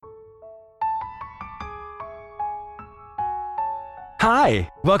Hi,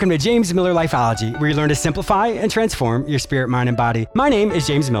 welcome to James Miller Lifeology, where you learn to simplify and transform your spirit, mind, and body. My name is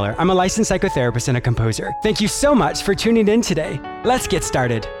James Miller. I'm a licensed psychotherapist and a composer. Thank you so much for tuning in today. Let's get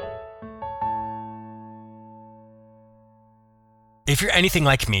started. If you're anything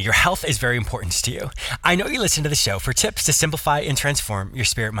like me, your health is very important to you. I know you listen to the show for tips to simplify and transform your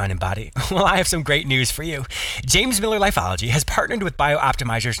spirit, mind, and body. Well, I have some great news for you. James Miller Lifeology has partnered with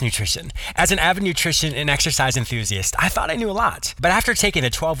BioOptimizers Nutrition. As an avid nutrition and exercise enthusiast, I thought I knew a lot. But after taking the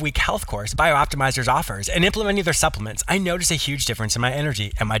 12-week health course BioOptimizers offers and implementing their supplements, I noticed a huge difference in my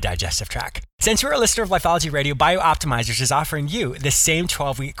energy and my digestive tract. Since you're a listener of Lifeology Radio, BioOptimizers is offering you the same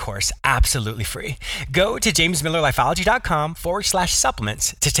 12-week course absolutely free. Go to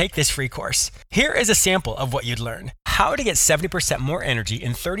jamesmillerlifeology.com/supplements to take this free course. Here is a sample of what you'd learn. How to get 70% more energy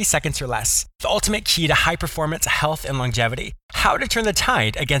in 30 seconds or less. The ultimate key to high performance, health, and longevity. How to turn the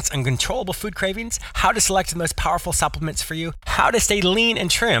tide against uncontrollable food cravings. How to select the most powerful supplements for you. How to stay lean and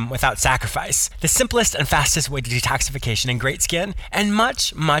trim without sacrifice. The simplest and fastest way to detoxification and great skin. And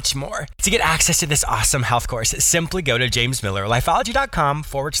much, much more. To get access to this awesome health course, simply go to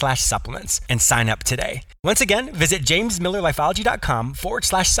jamesmillerlifeology.com/supplements and sign up today. Once again, visit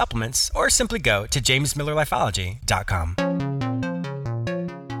jamesmillerlifeology.com/supplements or simply go to jamesmillerlifeology.com.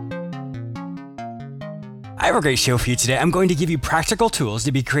 I have a great show for you today. I'm going to give you practical tools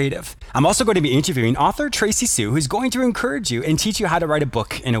to be creative. I'm also going to be interviewing author Tracy Sue, who's going to encourage you and teach you how to write a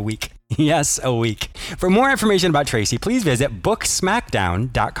book in a week. Yes, a week. For more information about Tracy, please visit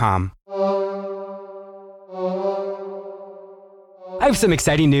booksmackdown.com. I have some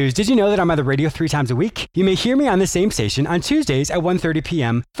exciting news. Did you know that I'm on the radio 3 times a week? You may hear me on the same station on Tuesdays at 1:30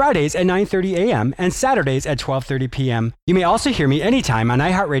 p.m., Fridays at 9:30 a.m., and Saturdays at 12:30 p.m. You may also hear me anytime on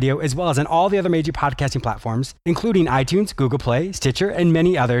iHeartRadio as well as on all the other major podcasting platforms, including iTunes, Google Play, Stitcher, and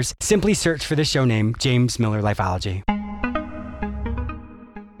many others. Simply search for the show name, James Miller Lifeology.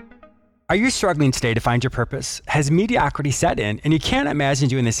 Are you struggling today to find your purpose? Has mediocrity set in and you can't imagine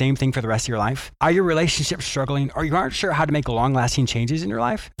doing the same thing for the rest of your life? Are your relationships struggling or you aren't sure how to make long-lasting changes in your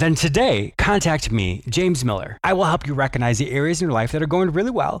life? Then today, contact me, James Miller. I will help you recognize the areas in your life that are going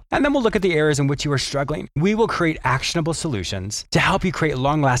really well, and then we'll look at the areas in which you are struggling. We will create actionable solutions to help you create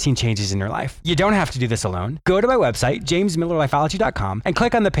long-lasting changes in your life. You don't have to do this alone. Go to my website, jamesmillerlifeology.com, and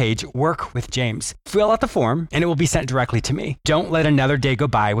click on the page Work with James. Fill out the form and it will be sent directly to me. Don't let another day go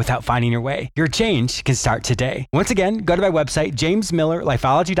by without finding your way. Your change can start today. Once again, go to my website,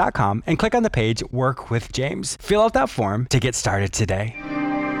 jamesmillerlifeology.com, and click on the page Work with James. Fill out that form to get started today.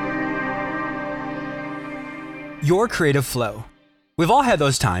 Your creative flow. We've all had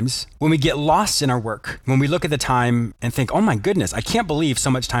those times when we get lost in our work, when we look at the time and think, oh my goodness, I can't believe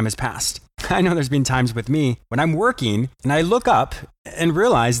so much time has passed. I know there's been times with me when I'm working and I look up and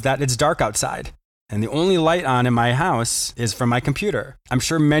realize that it's dark outside. And the only light on in my house is from my computer. I'm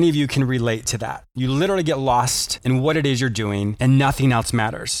sure many of you can relate to that. You literally get lost in what it is you're doing and nothing else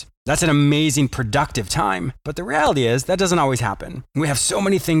matters. That's an amazing, productive time. But the reality is that doesn't always happen. We have so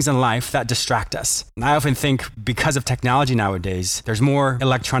many things in life that distract us. And I often think because of technology nowadays, there's more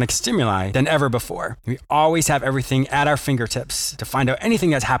electronic stimuli than ever before. We always have everything at our fingertips to find out anything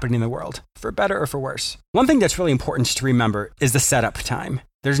that's happening in the world, for better or for worse. One thing that's really important to remember is the setup time.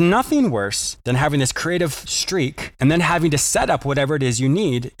 There's nothing worse than having this creative streak and then having to set up whatever it is you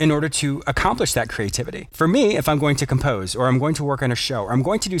need in order to accomplish that creativity. For me, if I'm going to compose or I'm going to work on a show or I'm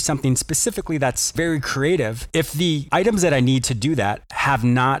going to do something specifically that's very creative, if the items that I need to do that have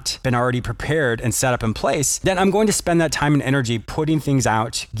not been already prepared and set up in place, then I'm going to spend that time and energy putting things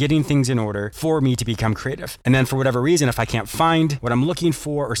out, getting things in order for me to become creative. And then for whatever reason, if I can't find what I'm looking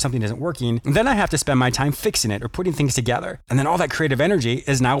for or something isn't working, then I have to spend my time fixing it or putting things together. And then all that creative energy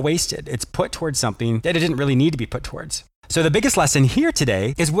is now wasted. It's put towards something that it didn't really need to be put towards. So the biggest lesson here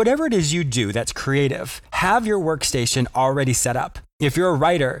today is whatever it is you do that's creative, have your workstation already set up. If you're a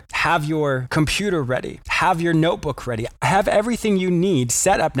writer, have your computer ready, have your notebook ready, have everything you need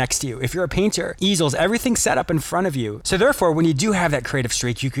set up next to you. If you're a painter, easels, everything set up in front of you. So therefore, when you do have that creative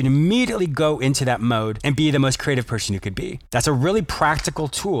streak, you can immediately go into that mode and be the most creative person you could be. That's a really practical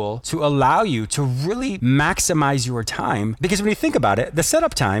tool to allow you to really maximize your time. Because when you think about it, the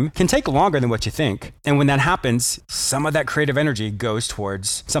setup time can take longer than what you think. And when that happens, some of that creative energy goes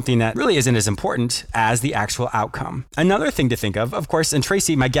towards something that really isn't as important as the actual outcome. Another thing to think of course, and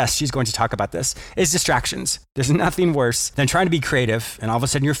Tracy, my guest, she's going to talk about this, is distractions. There's nothing worse than trying to be creative and all of a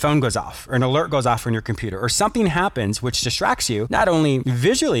sudden your phone goes off or an alert goes off on your computer or something happens which distracts you, not only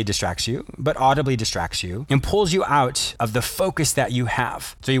visually distracts you, but audibly distracts you and pulls you out of the focus that you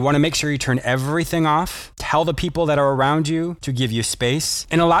have. So you want to make sure you turn everything off, tell the people that are around you to give you space,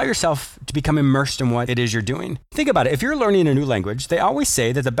 and allow yourself to become immersed in what it is you're doing. Think about it. If you're learning a new language, they always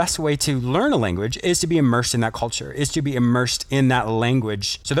say that the best way to learn a language is to be immersed in that culture, is to be immersed in that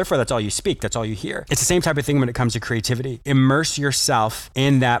language. So therefore, that's all you speak, that's all you hear. It's the same type of thing when it comes to creativity. Immerse yourself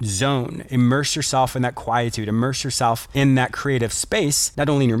in that zone, immerse yourself in that quietude, immerse yourself in that creative space, not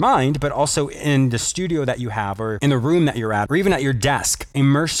only in your mind, but also in the studio that you have or in the room that you're at, or even at your desk.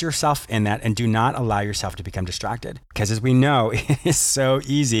 Immerse yourself in that and do not allow yourself to become distracted. Because as we know, it is so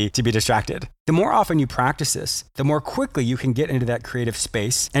easy to be distracted. The more often you practice this, the more quickly you can get into that creative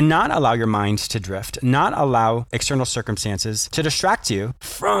space and not allow your mind to drift, not allow external circumstances to distract you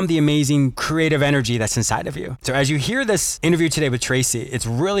from the amazing creative energy that's inside of you. So as you hear this interview today with Tracy, it's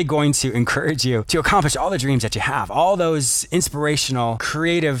really going to encourage you to accomplish all the dreams that you have. All those inspirational,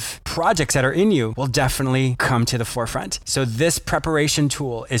 creative projects that are in you will definitely come to the forefront. So this preparation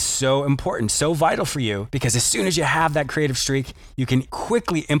tool is so important, so vital for you, because as soon as you have that creative streak, you can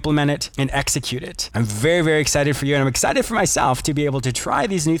quickly implement it and execute it. I'm very, very excited for you, and I'm excited for myself to be able to try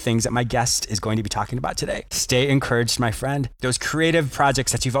these new things that my guest is going to be talking about today. Stay encouraged, my friend. Those creative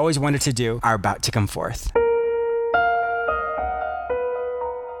projects that you've always wanted to do are about to come forth.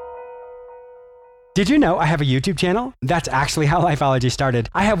 Did you know I have a YouTube channel? That's actually how Lifeology started.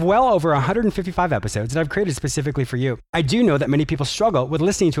 I have well over 155 episodes that I've created specifically for you. I do know that many people struggle with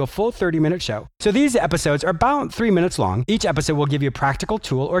listening to a full 30-minute show. So these episodes are about 3 minutes long. Each episode will give you a practical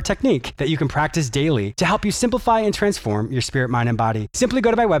tool or technique that you can practice daily to help you simplify and transform your spirit, mind, and body. Simply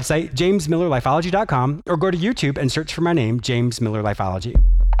go to my website, jamesmillerlifeology.com, or go to YouTube and search for my name, James Miller Lifeology.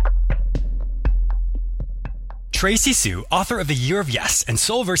 Tracy Sue, author of The Year of Yes and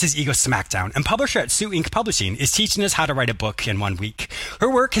Soul vs. Ego Smackdown, and publisher at Sue Inc. Publishing, is teaching us how to write a book in 1 week.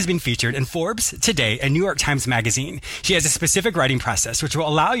 Her work has been featured in Forbes, Today, and New York Times Magazine. She has a specific writing process which will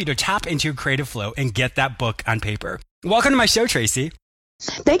allow you to tap into your creative flow and get that book on paper. Welcome to my show, Tracy.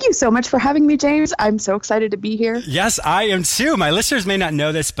 Thank you so much for having me, James. I'm so excited to be here. Yes, I am too. My listeners may not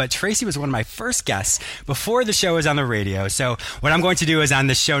know this, but Tracy was one of my first guests before the show was on the radio. So what I'm going to do is on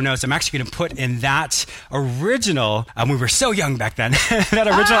the show notes, I'm actually going to put in that original, we were so young back then, that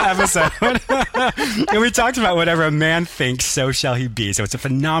original episode. And we talked about whatever a man thinks, so shall he be. So it's a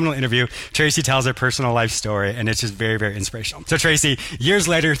phenomenal interview. Tracy tells her personal life story, and it's just very, very inspirational. So Tracy, years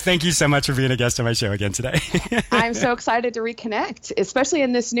later, thank you so much for being a guest on my show again today. I'm so excited to reconnect, especially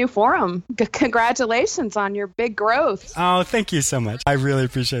in this new forum. Congratulations on your big growth. Oh, thank you so much. I really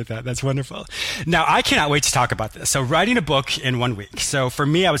appreciate that. That's wonderful. Now, I cannot wait to talk about this. So writing a book in 1 week. So for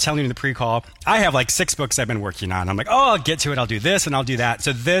me, I was telling you in the pre-call, I have like 6 books I've been working on. I'm like, oh, I'll get to it. I'll do this and I'll do that.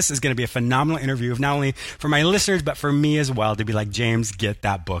 So this is going to be a phenomenal interview, not only for my listeners, but for me as well, to be like, James, get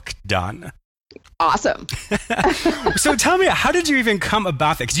that book done. Awesome. So tell me, how did you even come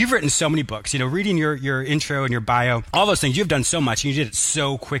about that? Because you've written so many books, reading your intro and your bio, all those things, you've done so much and you did it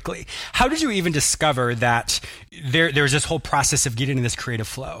so quickly. How did you even discover that there was this whole process of getting in this creative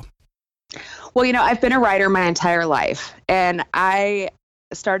flow? Well, I've been a writer my entire life, and I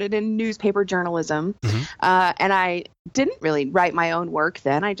started in newspaper journalism, and I didn't really write my own work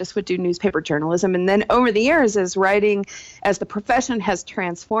then. I just would do newspaper journalism. And then over the years, as the profession has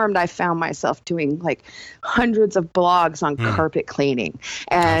transformed, I found myself doing like hundreds of blogs on carpet cleaning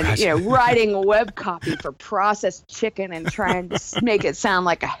and, writing web copy for processed chicken and trying to make it sound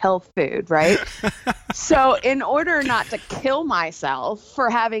like a health food, right? So in order not to kill myself for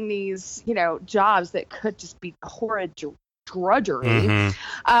having these, jobs that could just be horrid drudgery.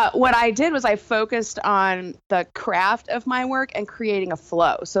 What I did was I focused on the craft of my work and creating a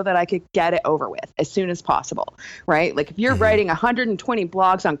flow so that I could get it over with as soon as possible, right? Like if you're writing 120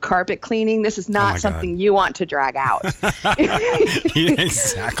 blogs on carpet cleaning, this is not something you want to drag out.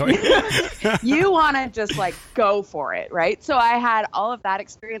 Exactly. You want to just like go for it, right? So I had all of that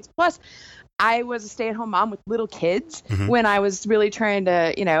experience. Plus, I was a stay-at-home mom with little kids when I was really trying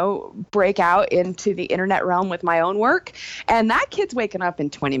to, break out into the internet realm with my own work. And that kid's waking up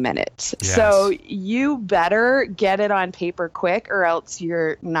in 20 minutes. Yes. So you better get it on paper quick or else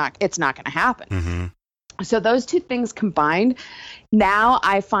it's not going to happen. So those two things combined, now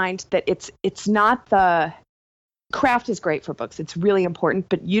I find that it's not the craft is great for books. It's really important,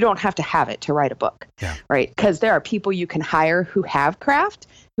 but you don't have to have it to write a book, right? Because there are people you can hire who have craft,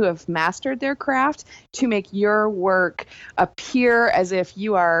 who have mastered their craft to make your work appear as if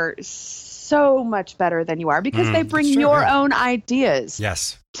you are so much better than you are, because they bring your own ideas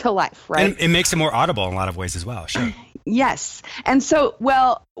to life, right? And it makes it more audible in a lot of ways as well. Sure. Yes. And so,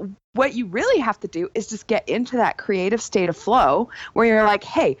 what you really have to do is just get into that creative state of flow where you're like,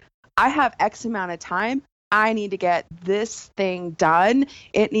 hey, I have X amount of time. I need to get this thing done.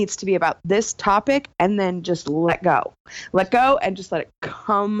 It needs to be about this topic, and then just let go and just let it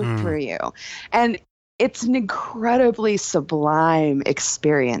come through you. And it's an incredibly sublime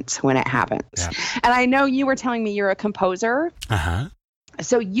experience when it happens. Yeah. And I know you were telling me you're a composer.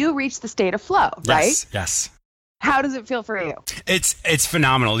 So you reach the state of flow, right? Yes. How does it feel for you? It's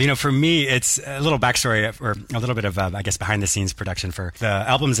phenomenal. You know, for me, it's a little backstory or a little bit of, I guess, behind the scenes production for the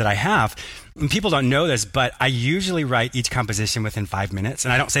albums that I have. And people don't know this, but I usually write each composition within 5 minutes.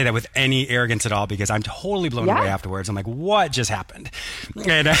 And I don't say that with any arrogance at all, because I'm totally blown away afterwards. I'm like, what just happened?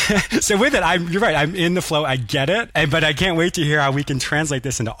 And so with it, you're right. I'm in the flow. I get it. But I can't wait to hear how we can translate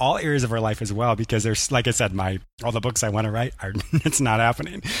this into all areas of our life as well, because there's, like I said, all the books I want to write, it's not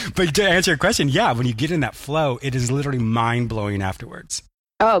happening. But to answer your question, when you get in that flow, it is literally mind-blowing afterwards.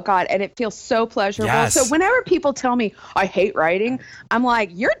 Oh, God. And it feels so pleasurable. Yes. So whenever people tell me I hate writing, I'm like,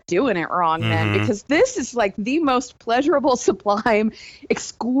 you're doing it wrong, man, because this is like the most pleasurable, sublime,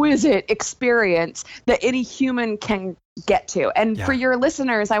 exquisite experience that any human can get to. And for your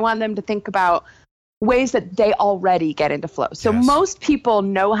listeners, I want them to think about ways that they already get into flow. So most people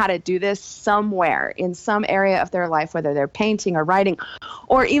know how to do this somewhere in some area of their life, whether they're painting or writing,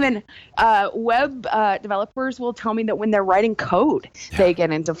 or even web developers will tell me that when they're writing code, they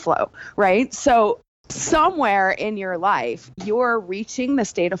get into flow, right? So somewhere in your life, you're reaching the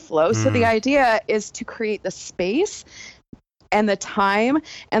state of flow. So the idea is to create the space and the time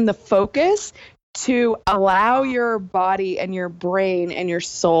and the focus to allow your body and your brain and your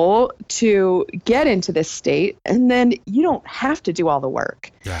soul to get into this state. And then you don't have to do all the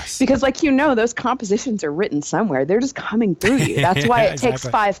work. Yes. Because those compositions are written somewhere. They're just coming through you. That's why it takes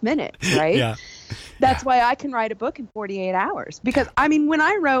 5 minutes, right? That's why I can write a book in 48 hours. Because, when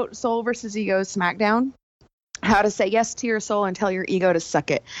I wrote Soul versus Ego Smackdown, how to say yes to your soul and tell your ego to suck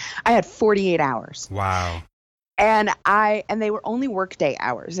it, I had 48 hours. Wow. And they were only workday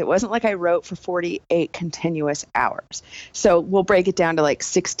hours. It wasn't like I wrote for 48 continuous hours. So we'll break it down to like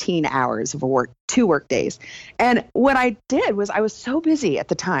 16 hours of work, 2 work days. And what I did was I was so busy at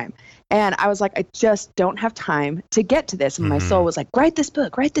the time. And I was like, I just don't have time to get to this. And my soul was like, write this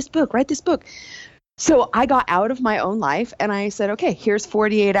book, write this book, write this book. So I got out of my own life and I said, okay, here's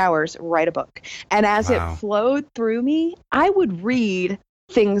 48 hours, write a book. And as it flowed through me, I would read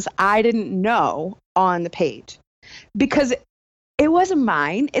things I didn't know on the page. Because it wasn't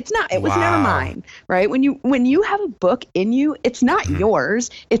mine. It was never mine, right? When you have a book in you, it's not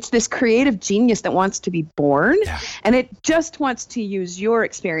yours. It's this creative genius that wants to be born. And it just wants to use your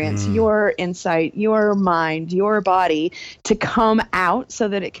experience, your insight, your mind, your body to come out so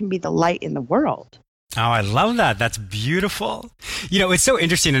that it can be the light in the world. Oh, I love that. That's beautiful. It's so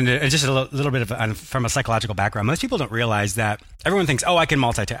interesting, and just a little bit of from a psychological background. Most people don't realize that everyone thinks, I can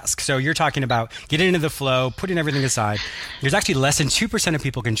multitask. So you're talking about getting into the flow, putting everything aside. There's actually less than 2% of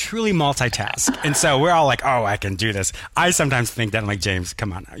people can truly multitask. And so we're all like, I can do this. I sometimes think that. I'm like, James,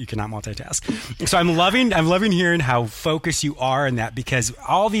 come on, you cannot multitask. So I'm loving hearing how focused you are in that, because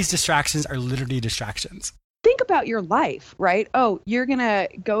all these distractions are literally distractions. Think about your life, right? You're going to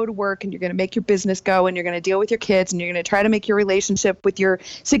go to work and you're going to make your business go, and you're going to deal with your kids, and you're going to try to make your relationship with your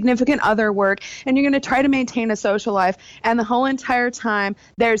significant other work, and you're going to try to maintain a social life. And the whole entire time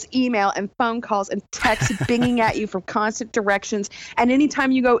there's email and phone calls and texts binging at you from constant directions. And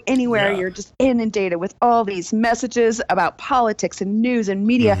anytime you go anywhere, you're just inundated with all these messages about politics and news and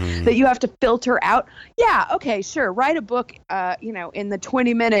media that you have to filter out. Yeah. Okay, sure. Write a book, in the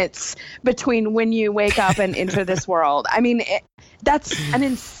 20 minutes between when you wake up and enter this world. That's an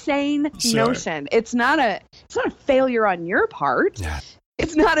insane notion. It's not a failure on your part.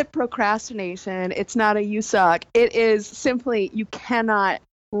 It's not a procrastination. It's not a you suck. It is simply you cannot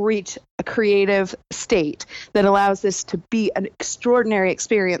reach a creative state that allows this to be an extraordinary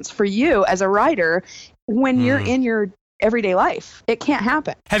experience for you as a writer when you're in your everyday life. It can't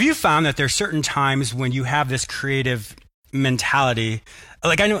happen. Have you found that there's certain times when you have this creative mentality?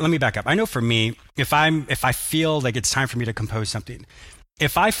 Let me back up. I know for me, if I feel like it's time for me to compose something,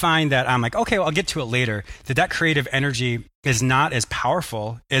 if I find that I'm like, okay, well, I'll get to it later, that creative energy is not as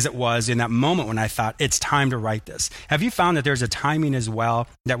powerful as it was in that moment when I thought it's time to write this. Have you found that there's a timing as well,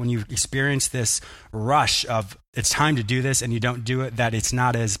 that when you experience this rush of it's time to do this and you don't do it, that it's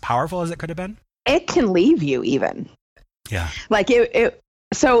not as powerful as it could have been? It can leave you even. Yeah. Like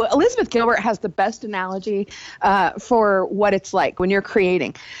so Elizabeth Gilbert has the best analogy for what it's like when you're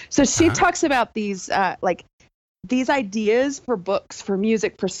creating. So she talks about these these ideas for books, for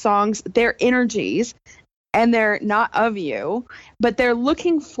music, for songs, they're energies, and they're not of you, but they're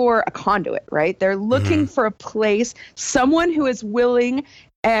looking for a conduit, right? They're looking for a place, someone who is willing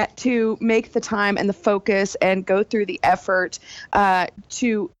to make the time and the focus and go through the effort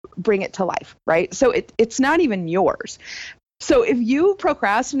to bring it to life, right? So it's not even yours. So if you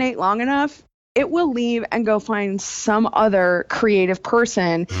procrastinate long enough, it will leave and go find some other creative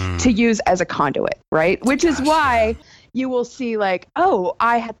person to use as a conduit, right? Which is why you will see like, oh,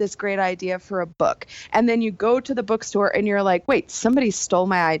 I had this great idea for a book. And then you go to the bookstore and you're like, wait, somebody stole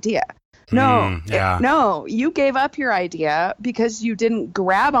my idea. No, you gave up your idea because you didn't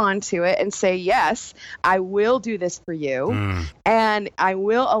grab onto it and say, yes, I will do this for you. And I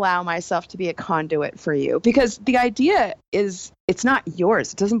will allow myself to be a conduit for you, because the idea is, it's not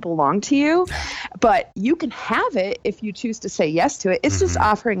yours. It doesn't belong to you, but you can have it if you choose to say yes to it. It's just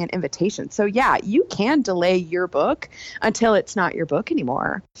offering an invitation. So yeah, you can delay your book until it's not your book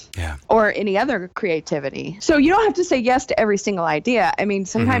anymore. Yeah. Or any other creativity. So you don't have to say yes to every single idea. I mean,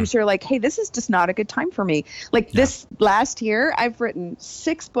 sometimes you're like, hey, this is just not a good time for me. Like this last year, I've written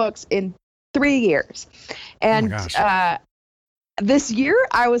 6 books in 3 years. And this year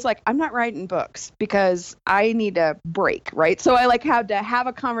I was like, I'm not writing books because I need a break, right? So I had to have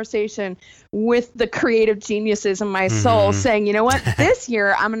a conversation with the creative geniuses in my soul saying, you know what, this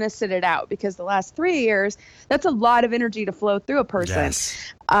year I'm going to sit it out, because the last 3 years, that's a lot of energy to flow through a person.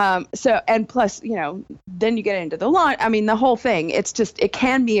 Yes. So, and plus, then you get into the launch. I mean, the whole thing, it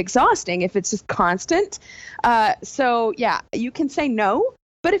can be exhausting if it's just constant. So yeah, you can say no.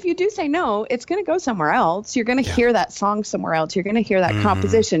 But if you do say no, it's going to go somewhere else. You're going to hear that song somewhere else. You're going to hear that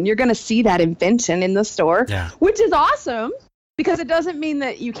composition. You're going to see that invention in the store, which is awesome, because it doesn't mean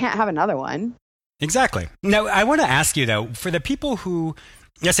that you can't have another one. Exactly. Now, I want to ask you, though, for the people who,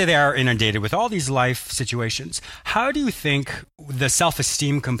 let's say they are inundated with all these life situations, how do you think the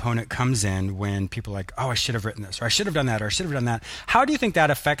self-esteem component comes in when people are like, oh, I should have written this, or I should have done that, or I should have done that? How do you think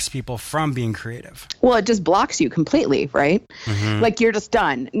that affects people from being creative? Well, it just blocks you completely, right? Like you're just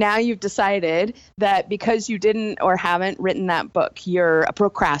done. Now you've decided that because you didn't or haven't written that book, you're a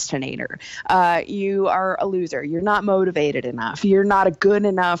procrastinator. You are a loser. You're not motivated enough. You're not a good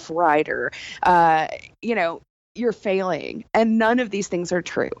enough writer. You're failing. And none of these things are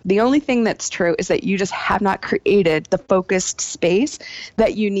true. The only thing that's true is that you just have not created the focused space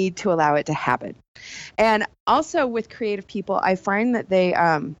that you need to allow it to happen. And also with creative people, I find that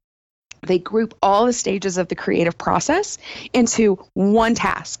they group all the stages of the creative process into one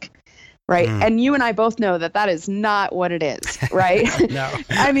task. Right. And you and I both know that is not what it is. Right. No.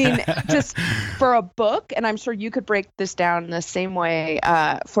 I mean, just for a book, and I'm sure you could break this down in the same way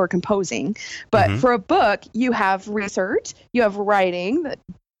for composing. But for a book, you have research, you have writing,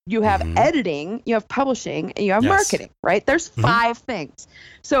 you have editing, you have publishing, and you have marketing. Right. There's 5 things.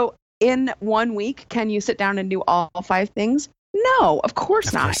 So in 1 week, can you sit down and do all 5 things? No, of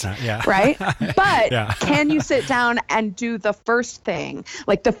course not. Yeah. Right? But can you sit down and do the first thing,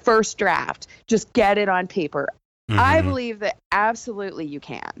 like the first draft, just get it on paper? I believe that absolutely you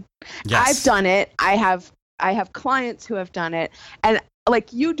can. Yes. I've done it. I have clients who have done it. And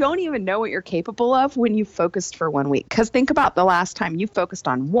you don't even know what you're capable of when you focused for 1 week. Because think about the last time you focused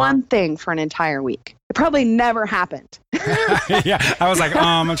on one thing for an entire week. It probably never happened. Yeah, I was like,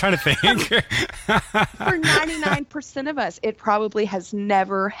 I'm trying to think. For 99% of us, it probably has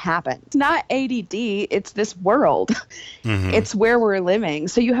never happened. It's not ADD, it's this world. It's where we're living.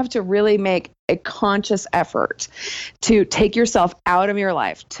 So you have to really make a conscious effort to take yourself out of your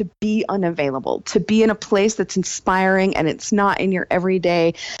life, to be unavailable, to be in a place that's inspiring and it's not in your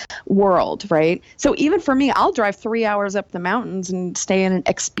everyday world, right? So even for me, I'll drive 3 hours up the mountains and stay in an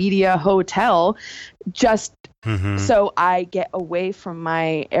Expedia hotel just so I get away from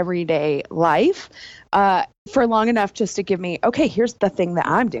my everyday life for long enough just to give me, okay, here's the thing that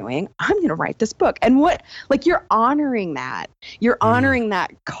I'm doing. I'm going to write this book. And you're honoring that. You're honoring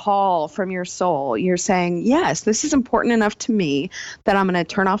that call from your soul. You're saying, yes, this is important enough to me that I'm going to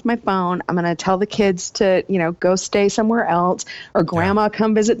turn off my phone. I'm going to tell the kids to, go stay somewhere else, or grandma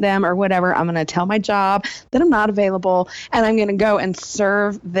come visit them or whatever. I'm going to tell my job that I'm not available, and I'm going to go and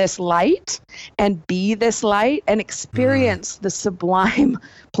serve this light and be this light and experience the sublime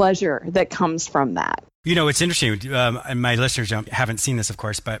pleasure that comes from that. It's interesting. And my listeners haven't seen this, of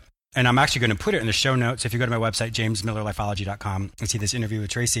course, but and I'm actually going to put it in the show notes. If you go to my website, jamesmillerlifeology.com, and see this interview with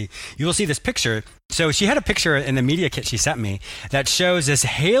Tracy, you will see this picture. So she had a picture in the media kit she sent me that shows this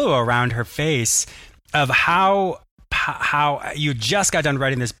halo around her face of how you just got done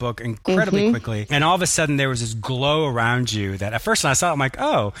writing this book incredibly quickly, and all of a sudden there was this glow around you that at first when I saw it, I'm like,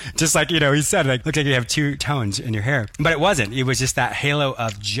 oh, just like, he said, like, looks like you have two tones in your hair. But it wasn't. It was just that halo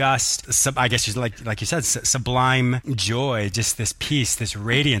of just, I guess, just like you said, sublime joy, just this peace, this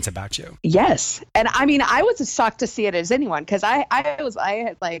radiance about you. Yes. And I mean, I was as shocked to see it as anyone, because I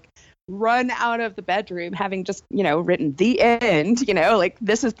had like run out of the bedroom having just, written the end, like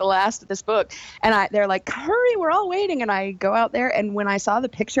this is the last of this book. And they're like, hurry, we're all waiting. And I go out there, and when I saw the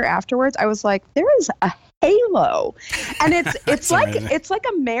picture afterwards, I was like, there is a halo. And it's like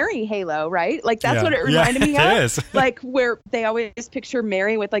a Mary halo, right? Like that's what it reminded me of. It is. Like where they always picture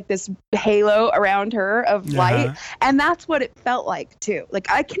Mary with like this halo around her of light. And that's what it felt like too. Like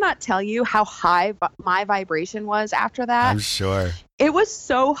I cannot tell you how high my vibration was after that. I'm sure. It was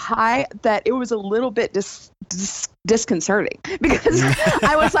so high that it was a little bit disconcerting, because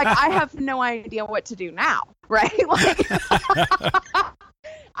I was like, I have no idea what to do now, right? Like,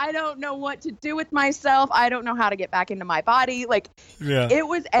 I don't know what to do with myself. I don't know how to get back into my body. Like, it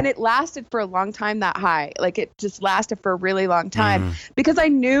was, and it lasted for a long time, that high. Like, it just lasted for a really long time, because I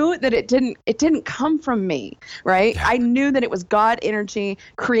knew that it didn't come from me, right? I knew that it was God energy,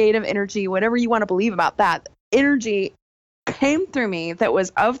 creative energy, whatever you want to believe about that energy came through me that was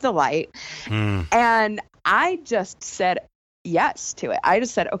of the light. And I just said yes to it. I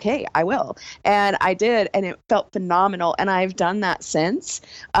just said, okay, I will. And I did. And it felt phenomenal. And I've done that since.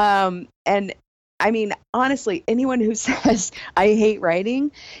 And I mean, honestly, anyone who says I hate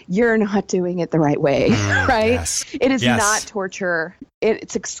writing, you're not doing it the right way, right? Yes. It is not torture.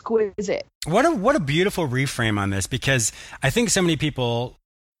 It's exquisite. What a beautiful reframe on this, because I think so many people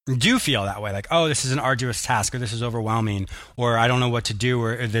do feel that way, like, oh, this is an arduous task, or this is overwhelming, or I don't know what to do,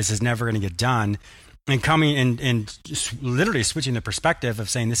 or this is never going to get done. And coming and just literally switching the perspective of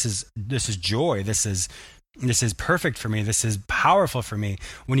saying this is joy, this is perfect for me, this is powerful for me.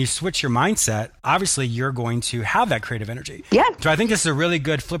 When you switch your mindset, obviously you're going to have that creative energy. Yeah. So I think this is a really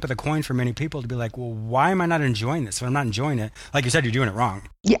good flip of the coin for many people to be like, well, why am I not enjoying this? If I'm not enjoying it, like you said, you're doing it wrong.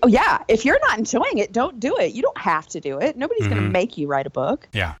 Yeah. If you're not enjoying it, don't do it. You don't have to do it. Nobody's going to make you write a book.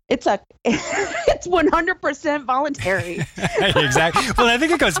 Yeah. It's 100% voluntary. Exactly. Well, I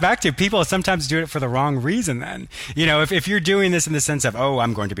think it goes back to people sometimes do it for the wrong reason then. If you're doing this in the sense of, oh,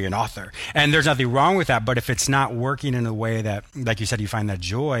 I'm going to be an author, and there's nothing wrong with that, but if it's not working in a way that, like you said, you find that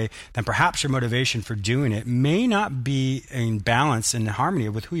joy, then perhaps your motivation for doing it may not be in balance and harmony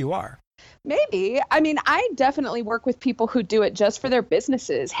with who you are. Maybe. I mean, I definitely work with people who do it just for their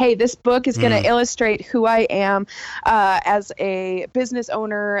businesses. Hey, this book is going to illustrate who I am as a business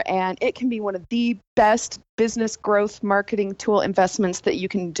owner, and it can be one of the best business growth marketing tool investments that you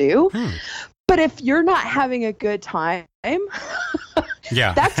can do. But if you're not having a good time,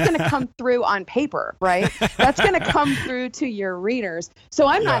 that's going to come through on paper, right? That's going to come through to your readers. So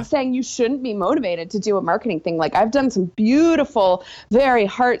I'm not saying you shouldn't be motivated to do a marketing thing. Like I've done some beautiful, very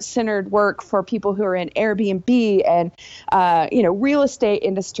heart-centered work for people who are in Airbnb and, real estate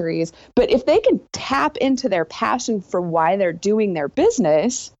industries. But if they can tap into their passion for why they're doing their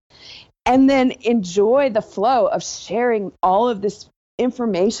business and then enjoy the flow of sharing all of this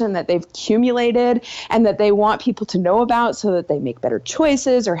information that they've accumulated and that they want people to know about so that they make better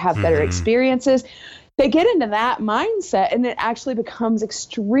choices or have better experiences, they get into that mindset, and it actually becomes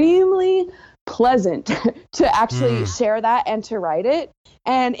extremely pleasant to actually share that and to write it.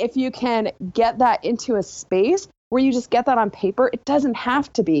 And if you can get that into a space where you just get that on paper, it doesn't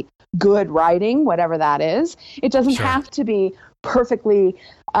have to be good writing, whatever that is. It doesn't have to be perfectly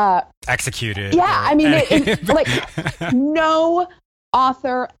executed. Yeah, I mean, like no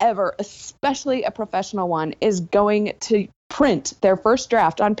author ever, especially a professional one, is going to print their first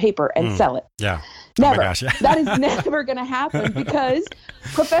draft on paper and sell it. Yeah. Never. Oh my gosh, yeah. That is never going to happen, because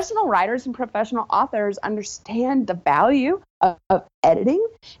professional writers and professional authors understand the value of editing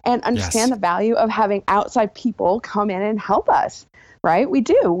and understand the value of having outside people come in and help us. Right? We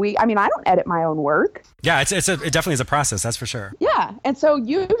do. I don't edit my own work. Yeah, it definitely is a process. That's for sure. Yeah. And so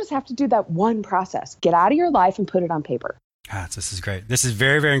you just have to do that one process. Get out of your life and put it on paper. This is great. This is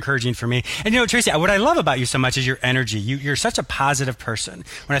very, very encouraging for me. And Tracy, what I love about you so much is your energy. You're such a positive person.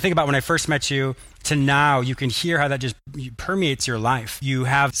 When I think about when I first met you, to now, you can hear how that just permeates your life. You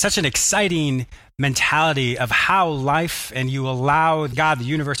have such an exciting mentality of how life, and you allow God, the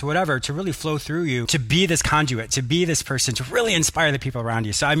universe, whatever, to really flow through you, to be this conduit, to be this person, to really inspire the people around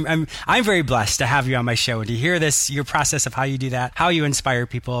you. So I'm very blessed to have you on my show and to hear this, your process of how you do that, how you inspire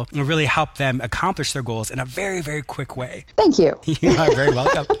people and really help them accomplish their goals in a very, very quick way. Thank you. You are very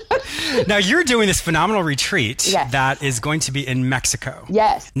welcome. Now, you're doing this phenomenal retreat Yes. that is going to be in Mexico.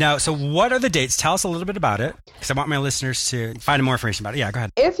 Yes. Now, so what are the dates? Tell us a little bit about it, because I want my listeners to find more information about it. Yeah, go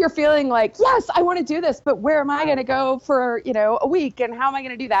ahead. If you're feeling like, yes, I want to do this, but where am I going to go for, a week, and how am I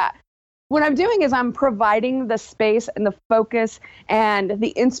going to do that? What I'm doing is I'm providing the space and the focus and the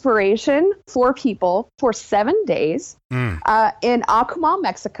inspiration for people for 7 days in Akumal,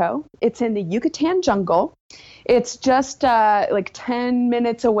 Mexico. It's in the Yucatan jungle. It's just like 10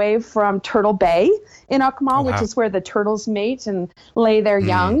 minutes away from Turtle Bay in Akumal, which is where the turtles mate and lay their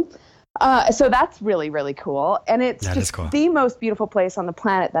young. So that's really, really cool. And it's just the most beautiful place on the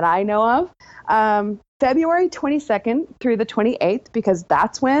planet that I know of. February 22nd through the 28th, because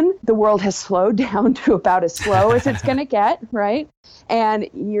that's when the world has slowed down to about as slow as it's going to get, right? And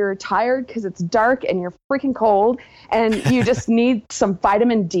you're tired because it's dark and you're freaking cold and you just need some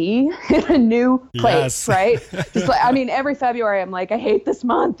vitamin D in a new place, right? Just like, every February I'm like, I hate this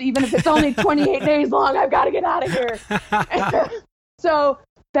month. Even if it's only 28 days long, I've got to get out of here. So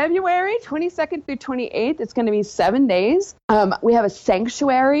February 22nd through 28th, it's going to be 7 days. We have a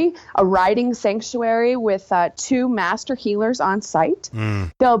sanctuary, a riding sanctuary with 2 master healers on site.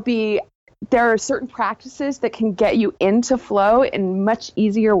 There are certain practices that can get you into flow in a much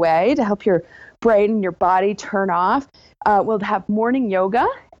easier way to help your brain and your body turn off. We'll have morning yoga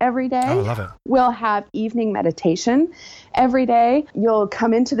every day. Oh, I love it. We'll have evening meditation every day. You'll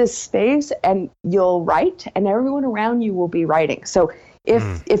come into this space and you'll write, and everyone around you will be writing. So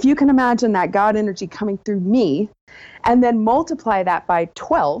if you can imagine that God energy coming through me, and then multiply that by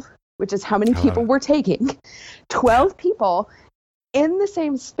 12, which is how many people we're taking, 12 people in the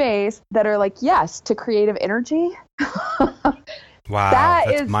same space that are like yes to creative energy. Wow,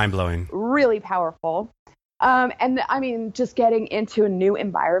 that's mind-blowing. Really powerful. And just getting into a new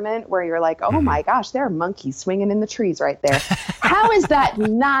environment where you're like, oh my gosh, there are monkeys swinging in the trees right there. How is that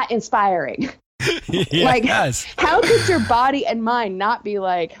not inspiring? Yes. How could your body and mind not be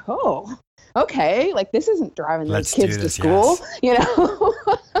like, oh, okay, like this isn't driving those kids to school,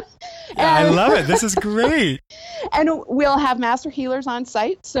 I love it. This is great. And we'll have master healers on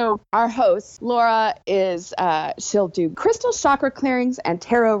site. So our host, Laura, she'll do crystal chakra clearings and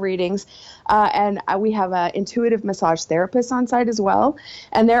tarot readings. And we have an intuitive massage therapist on site as well.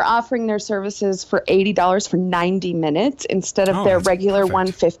 And they're offering their services for $80 for 90 minutes instead of their regular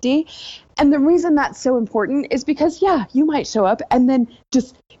 $150. And the reason that's so important is because, you might show up and then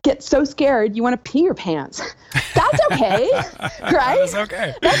just get so scared you want to pee your pants. That's okay, right? That's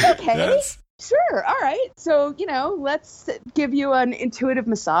okay. That's okay. Yes. Sure. All right. So, let's give you an intuitive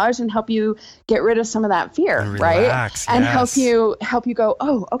massage and help you get rid of some of that fear, and right? Relax, and help you go,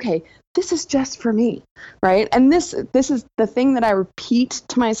 oh, okay, this is just for me, right? And this is the thing that I repeat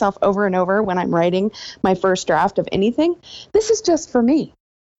to myself over and over when I'm writing my first draft of anything. This is just for me.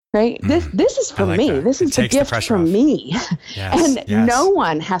 Right? This is for me. That. This is the gift from me. Yes, and no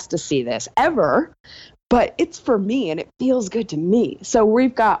one has to see this ever, but it's for me and it feels good to me. So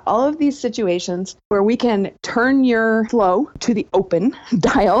we've got all of these situations where we can turn your flow to the open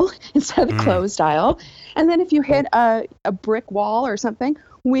dial instead of the closed dial. And then if you hit a brick wall or something,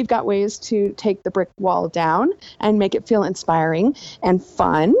 we've got ways to take the brick wall down and make it feel inspiring and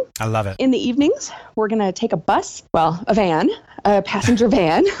fun. I love it. In the evenings, we're going to take a passenger van. I'm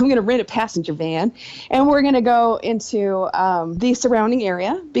going to rent a passenger van, and we're going to go into the surrounding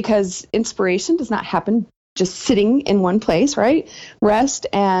area, because inspiration does not happen just sitting in one place, right? Rest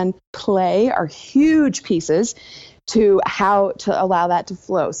and play are huge pieces to how to allow that to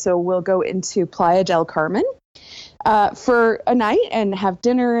flow. So we'll go into Playa del Carmen for a night and have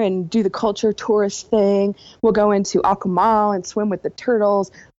dinner and do the culture tourist thing. We'll go into Akumal and swim with the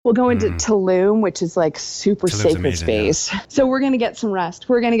turtles. We'll go into Tulum, which is like super sacred amazing, space. So we're going to get some rest.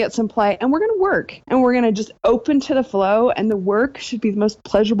 We're going to get some play, and we're going to work, and we're going to just open to the flow. And the work should be the most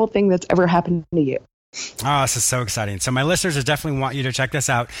pleasurable thing that's ever happened to you. Oh, this is so exciting. So my listeners definitely want you to check this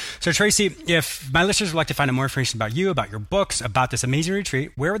out. So Tracy, if my listeners would like to find out more information about you, about your books, about this amazing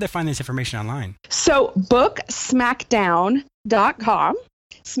retreat, where would they find this information online? So booksmackdown.com.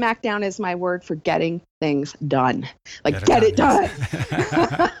 Smackdown is my word for getting things done. Like, get it done.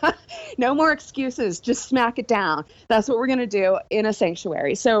 No more excuses. Just smack it down. That's what we're going to do in a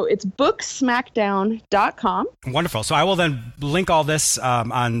sanctuary. So it's booksmackdown.com. Wonderful. So I will then link all this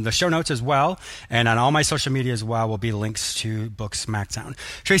on the show notes as well. And on all my social media as well will be links to Book Smackdown.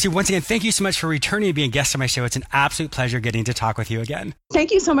 Tracy, once again, thank you so much for returning and being a guest on my show. It's an absolute pleasure getting to talk with you again.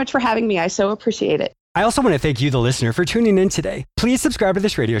 Thank you so much for having me. I so appreciate it. I also want to thank you, the listener, for tuning in today. Please subscribe to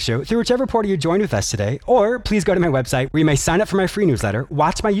this radio show through whichever portal you joined with us today, or please go to my website where you may sign up for my free newsletter,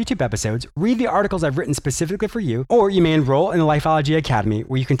 watch my YouTube episodes, read the articles I've written specifically for you, or you may enroll in the Lifeology Academy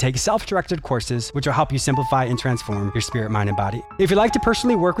where you can take self-directed courses which will help you simplify and transform your spirit, mind, and body. If you'd like to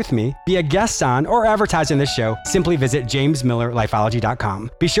personally work with me, be a guest on, or advertise on this show, simply visit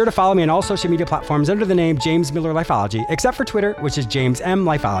jamesmillerlifeology.com. Be sure to follow me on all social media platforms under the name James Miller Lifeology, except for Twitter, which is James M.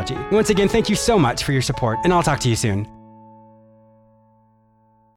 Lifeology. Once again, thank you so much for your support, and I'll talk to you soon.